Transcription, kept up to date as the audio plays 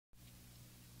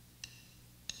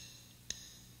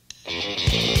I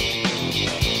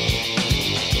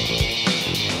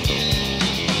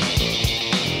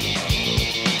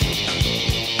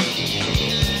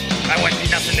want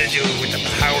nothing to do with the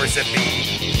powers that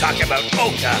be. Talk about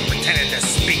OKA pretending to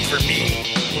speak for me.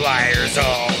 Liars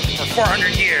all. For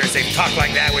 400 years they've talked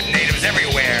like that with natives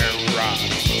everywhere. Robbed,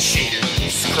 cheated,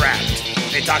 scrapped.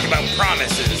 They talk about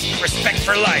promises, respect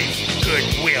for life,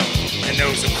 goodwill. And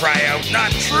those who cry out,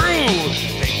 not true,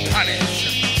 they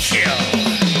punish, kill.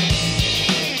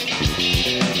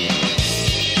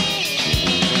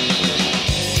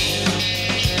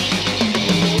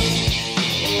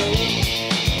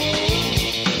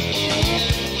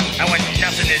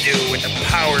 To do with the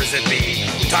powers that be,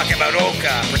 who talk about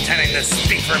OKA pretending to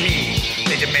speak for me.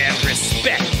 They demand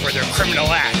respect for their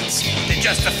criminal acts. They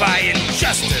justify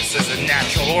injustice as a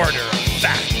natural order of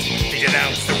fact. They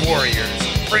denounce the warriors,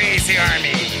 praise the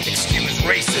army, excuse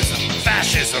racism,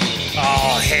 fascism.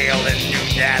 All hail the new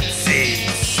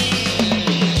Nazis.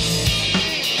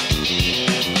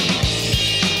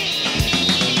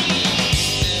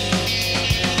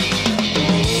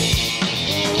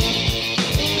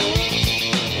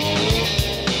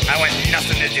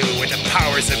 Nothing to do with the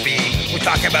powers that be, who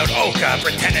talk about OKA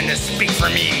pretending to speak for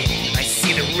me. I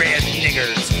see the red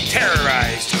niggers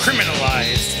terrorized,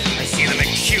 criminalized. I see them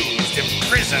accused,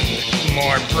 imprisoned,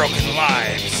 more broken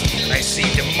lives. I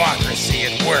see democracy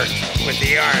at work with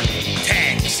the army,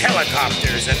 tanks,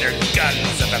 helicopters, and their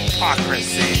guns of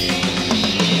hypocrisy.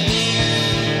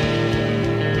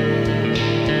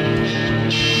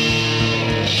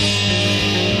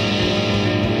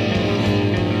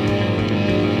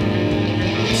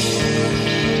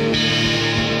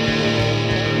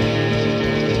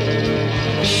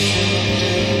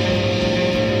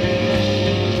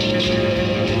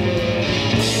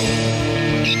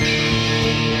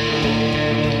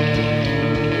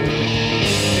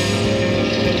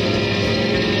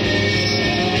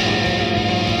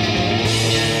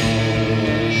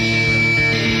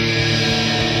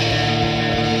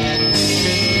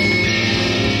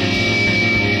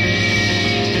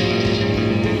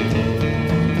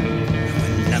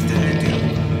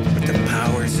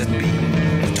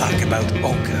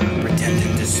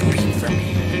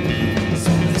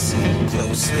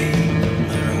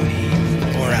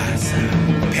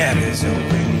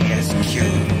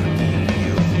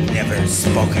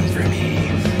 Spoken for me,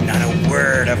 not a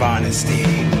word of honesty.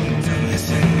 So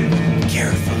listen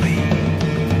carefully.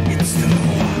 It's the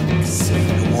Mohawks,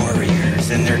 the warriors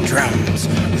and their drums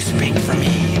who speak for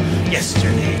me.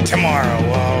 Yesterday,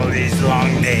 tomorrow, all these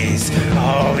long days,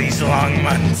 all these long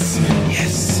months.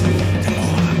 Yes, the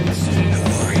Mohawks,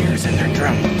 the warriors and their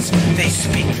drums, they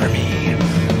speak for me.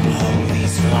 All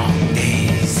these long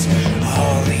days,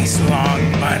 all these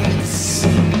long months.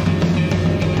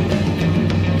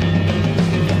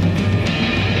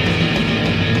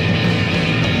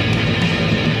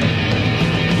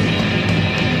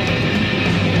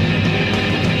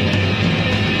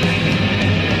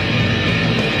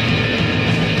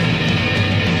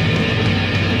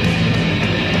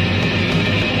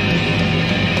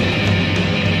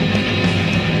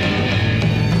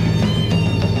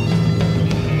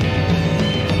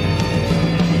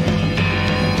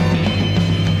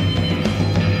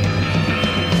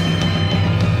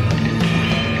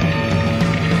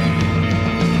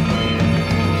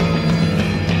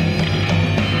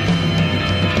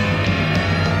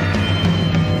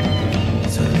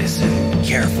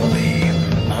 Carefully,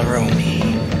 Maromi,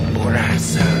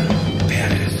 Borasa.